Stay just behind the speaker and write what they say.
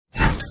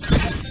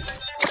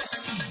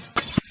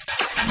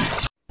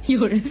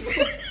有人。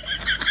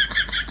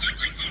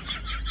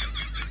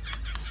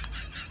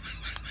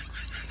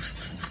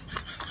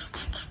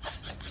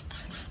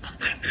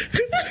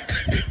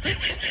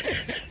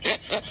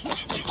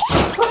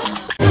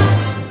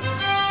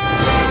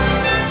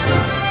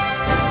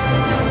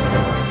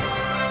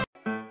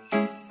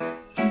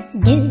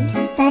ドゥ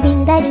バド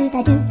ゥバドゥ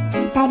バドゥ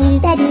バドゥ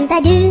バドゥ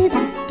バドゥバ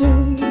ドゥ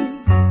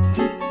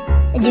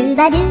ドゥ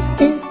バドゥ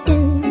ドゥドゥ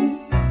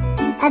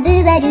アブ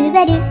バドゥ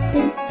バドゥブ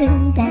ブ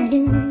バド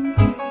ゥ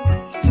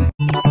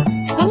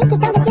何気とん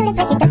だしおれ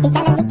としとし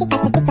さらにきか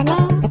してきぱね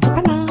たき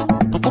ぱね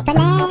たきぱね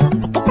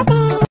たきぱね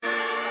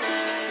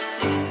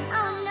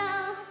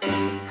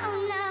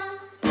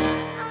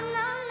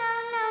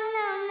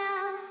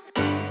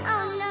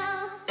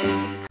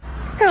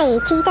はい、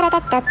チータラタ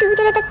ッタ、トゥー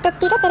タラタッタ、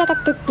ティラタラタ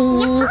ッタ、ティ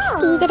ー、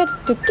ティータラタッ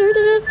タ、トゥーティ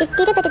ラタッタ、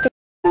ティラタタッタ。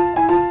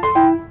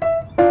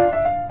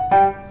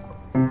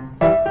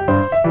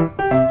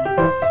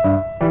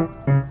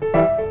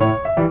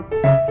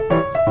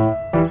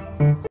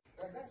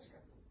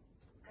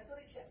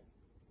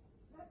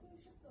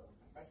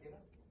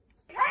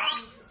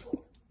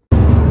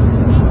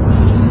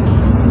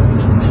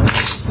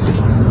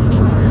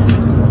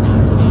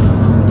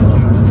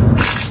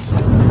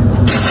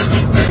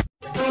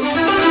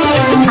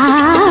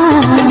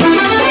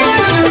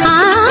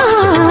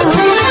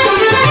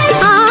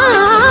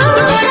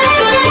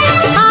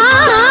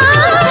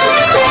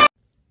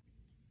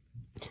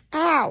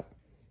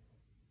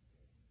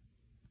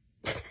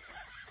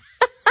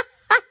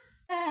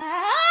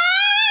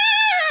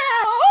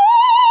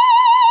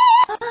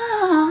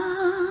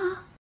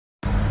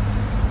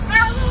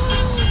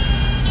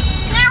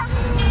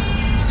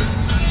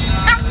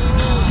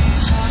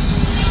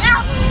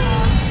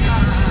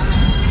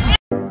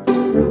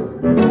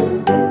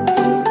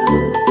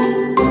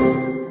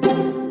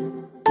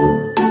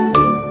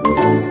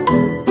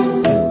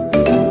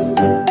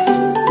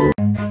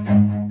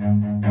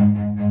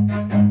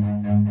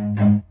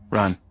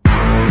Run.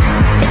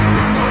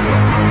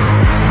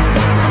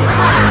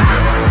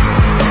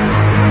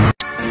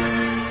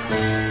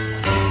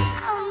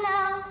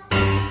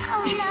 Oh,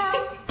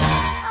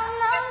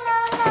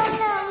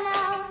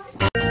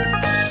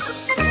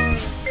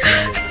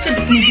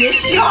 你别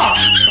笑！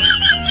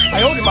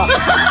哎呦我的妈ド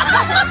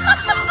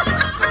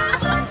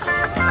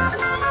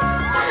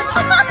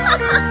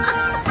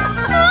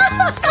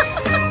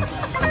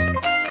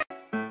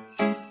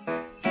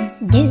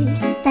ゥ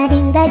バド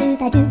ゥバドゥ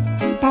バドゥ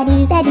バド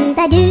ゥバドゥ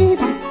バドゥバド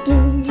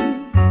ゥ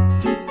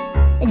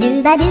ド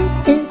ゥバドゥ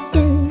ドゥド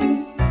ゥ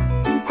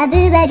アブ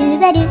バドゥ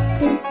バドゥ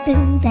ブブ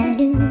バ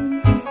ドゥ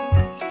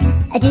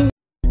アドゥ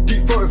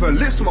Deep throat with her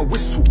lips on my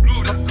whistle.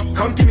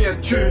 Come give me a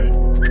tune.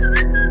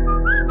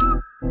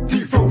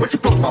 Deep throat when she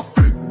broke my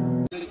flute.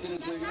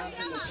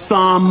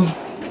 Somebody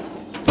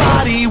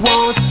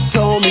once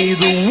told me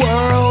the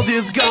world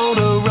is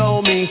gonna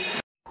roll me.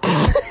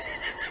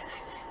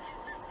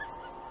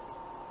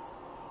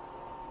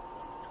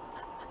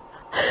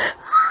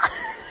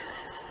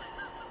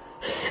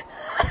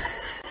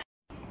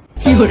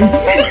 有人。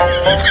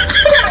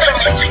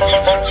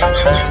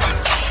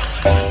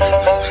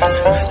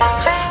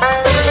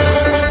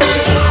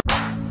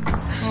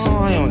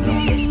哎呦我的妈！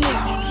尿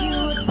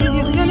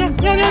尿尿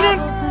尿尿尿！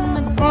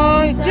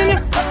哎尿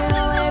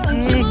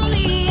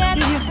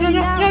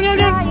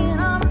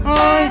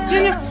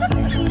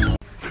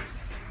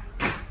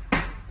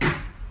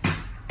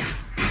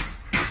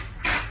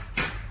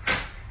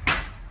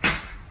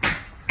尿！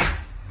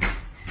尿尿尿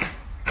尿尿！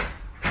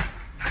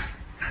哎尿尿！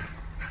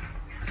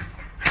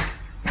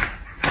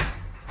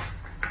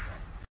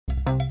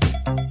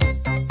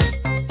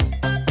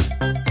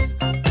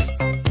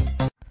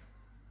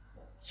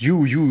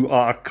 You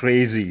are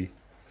crazy.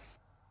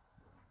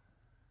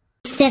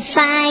 The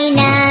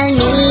final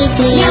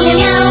meeting. Meow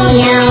meow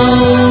meow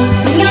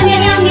meow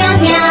meow meow meow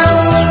meow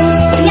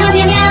meow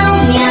meow meow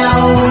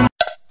meow.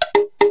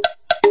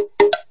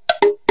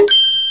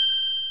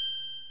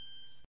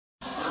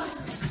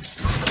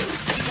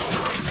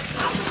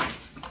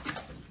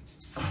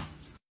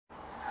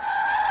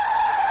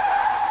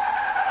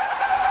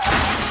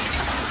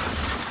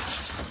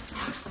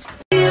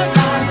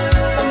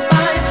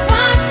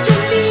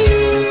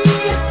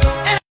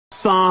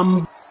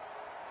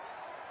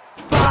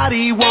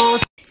 Somebody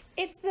once.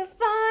 It's the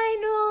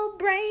final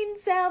brain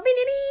cell.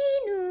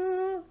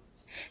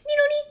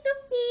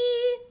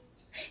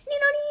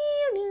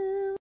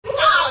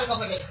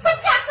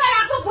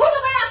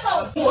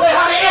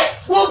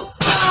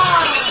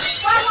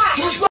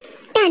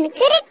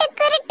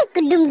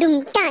 Dum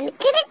dum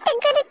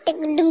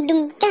dum dum dum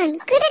dum.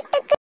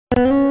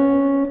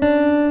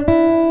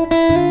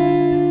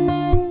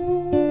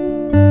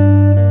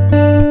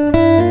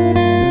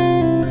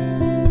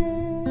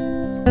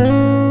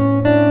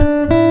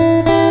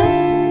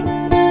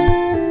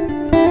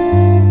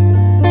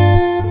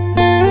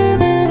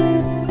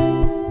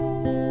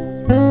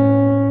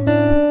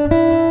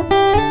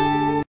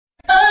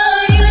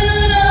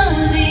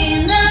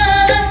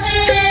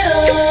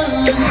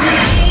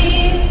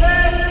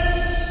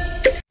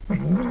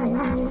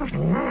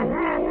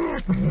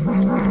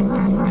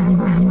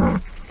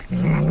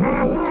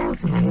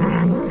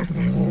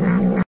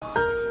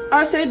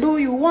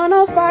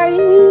 fight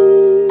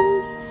me?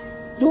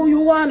 Do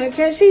you wanna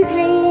catch his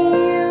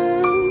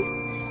hand?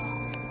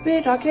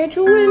 Bitch, I'll catch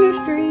you in the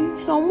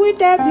streets. I'm with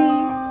that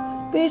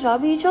beef. Bitch, I'll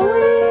beat your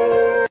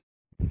ass.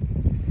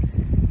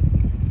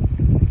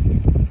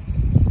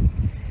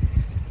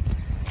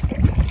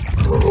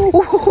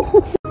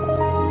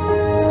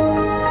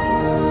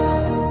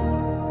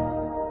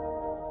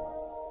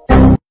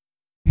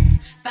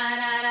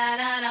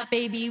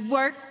 Baby,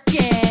 work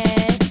it.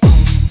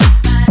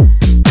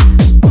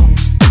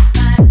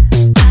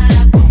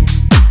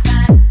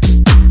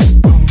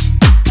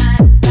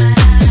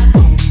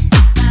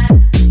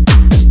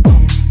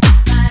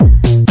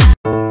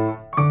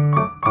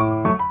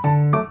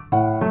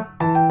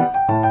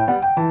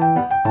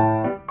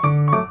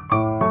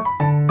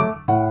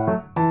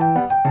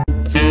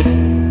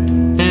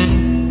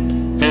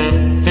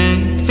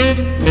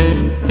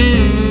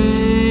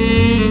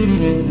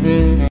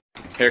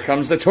 Here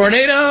comes the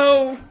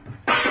tornado!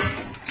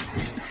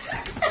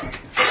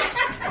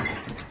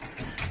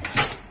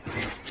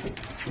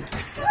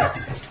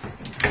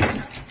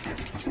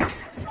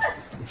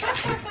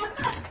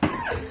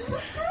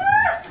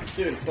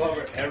 Dude,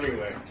 flubber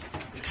everywhere.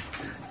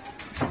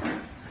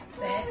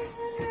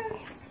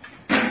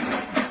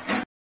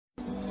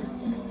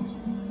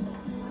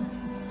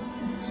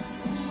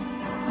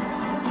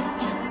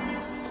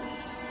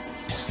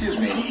 Excuse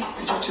me,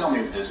 could you tell me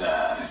if there's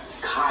a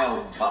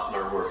Kyle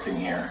Butler working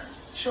here?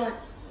 Sure.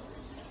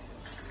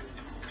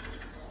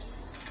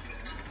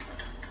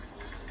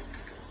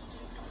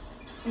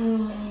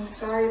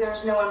 Sorry,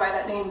 there's no one by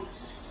that name.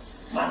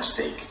 My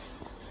mistake.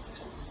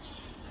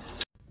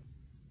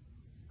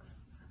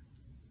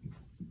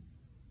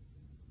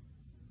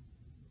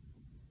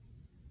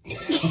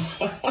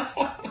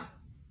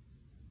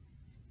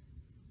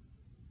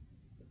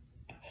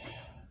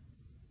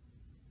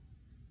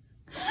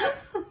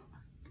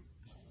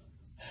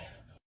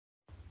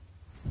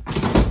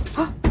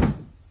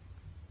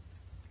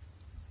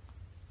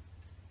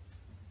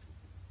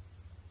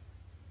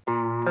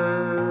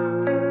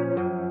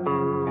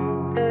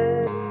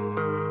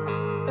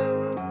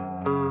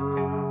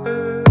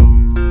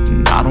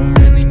 I don't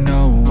really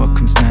know what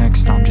comes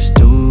next. I'm just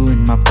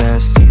doing my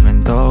best,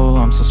 even though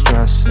I'm so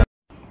stressed.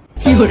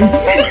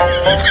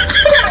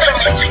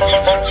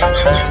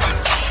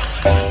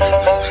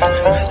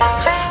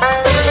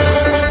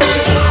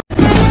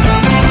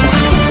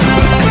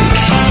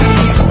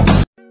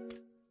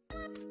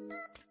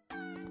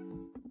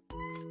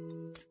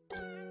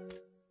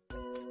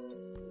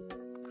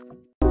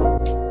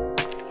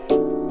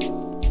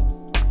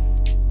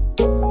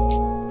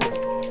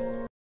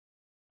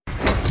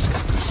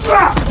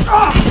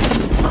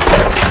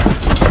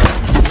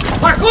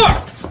 Parkour!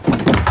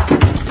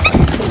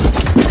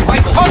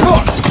 Michael, parkour!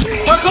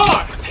 Parkour!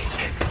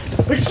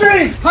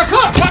 Extreme!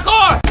 Parkour!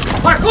 Parkour!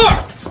 Parkour!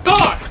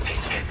 Guard!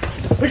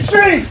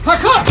 Extreme!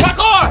 Parkour!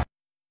 Parkour!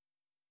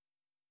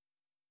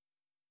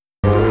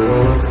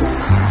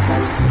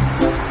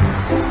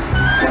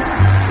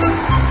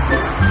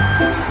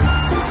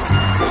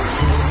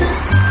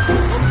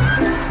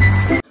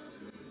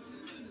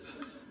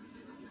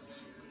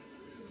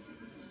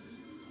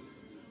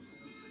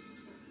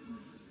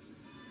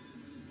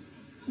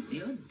 The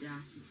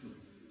audacity.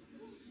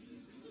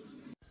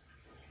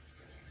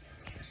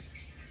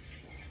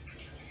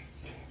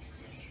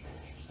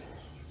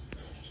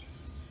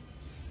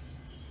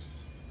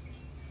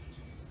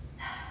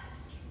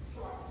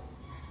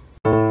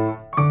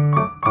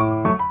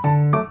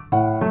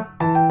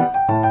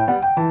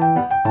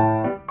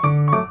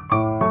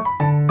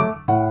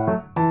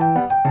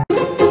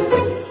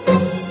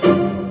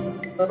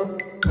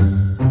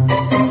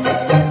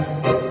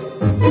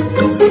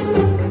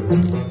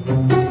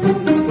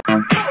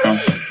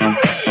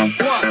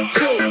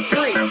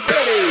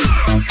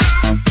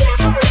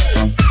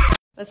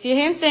 Let's see a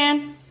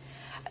handstand.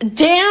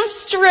 Damn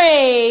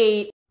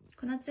straight.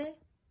 このつ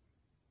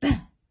バ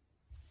ン。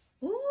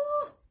おお。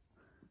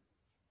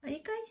い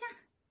い感じじゃん。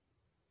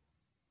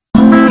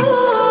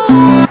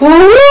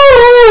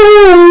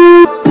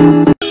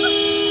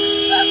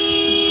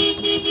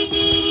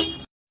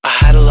I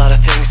had a lot of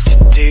things to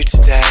do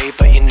today,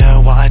 but you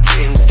know what I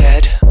did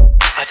instead?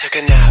 I took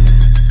a nap.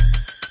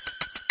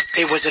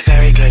 It was a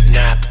very good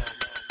nap.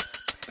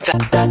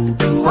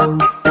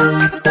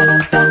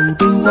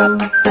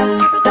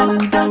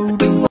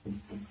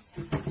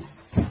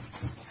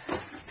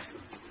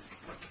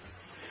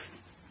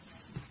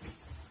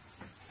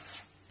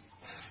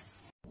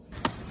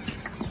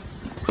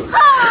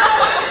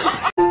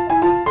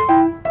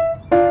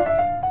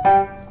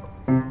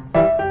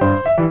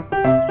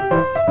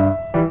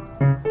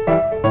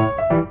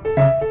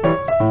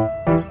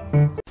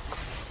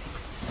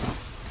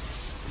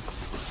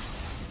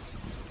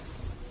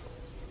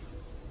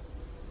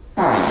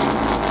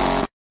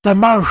 The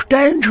most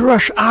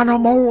dangerous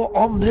animal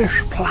on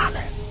this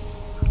planet.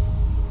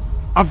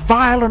 A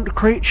violent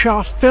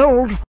creature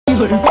filled